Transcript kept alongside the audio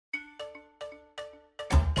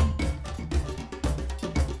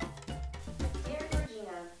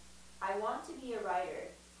want to be a writer.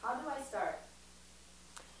 How do I start?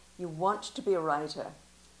 You want to be a writer.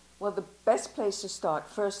 Well, the best place to start,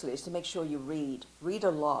 firstly, is to make sure you read. Read a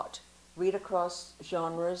lot. Read across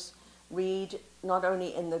genres. Read not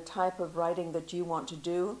only in the type of writing that you want to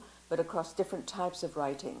do, but across different types of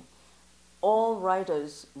writing. All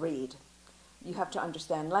writers read. You have to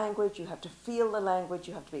understand language, you have to feel the language,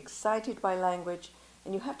 you have to be excited by language,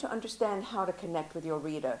 and you have to understand how to connect with your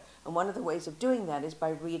reader. And one of the ways of doing that is by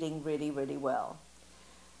reading really, really well.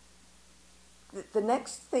 The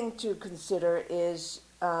next thing to consider is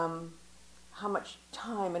how much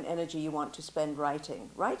time and energy you want to spend writing.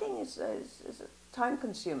 Writing is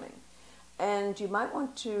time-consuming, and you might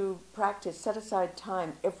want to practice, set aside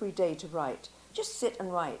time every day to write. Just sit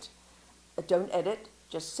and write. Don't edit,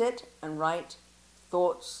 just sit and write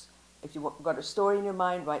thoughts. If you've got a story in your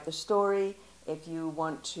mind, write the story. If you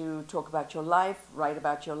want to talk about your life, write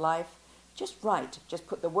about your life. Just write. Just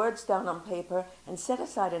put the words down on paper and set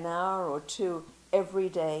aside an hour or two every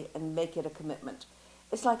day and make it a commitment.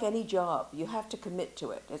 It's like any job. You have to commit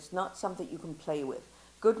to it. It's not something you can play with.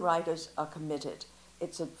 Good writers are committed.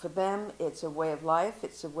 For them, it's a way of life.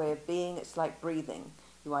 It's a way of being. It's like breathing.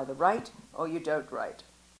 You either write or you don't write.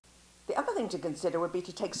 The other thing to consider would be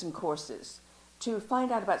to take some courses to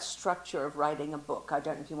find out about structure of writing a book. I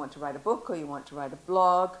don't know if you want to write a book or you want to write a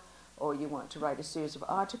blog or you want to write a series of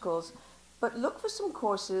articles, but look for some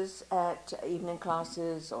courses at evening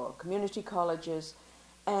classes or community colleges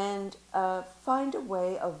and find a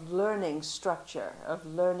way of learning structure, of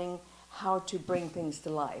learning how to bring things to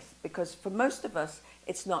life. Because for most of us,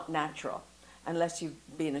 it's not natural, unless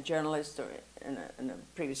you've been a journalist or in a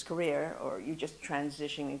previous career, or you're just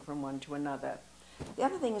transitioning from one to another. The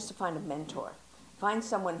other thing is to find a mentor. Find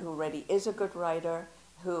someone who already is a good writer,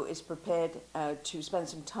 who is prepared to spend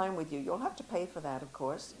some time with you. You'll have to pay for that, of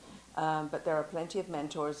course, but there are plenty of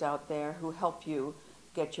mentors out there who help you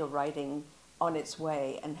get your writing on its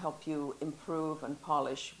way and help you improve and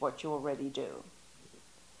polish what you already do.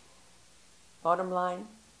 Bottom line,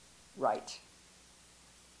 write.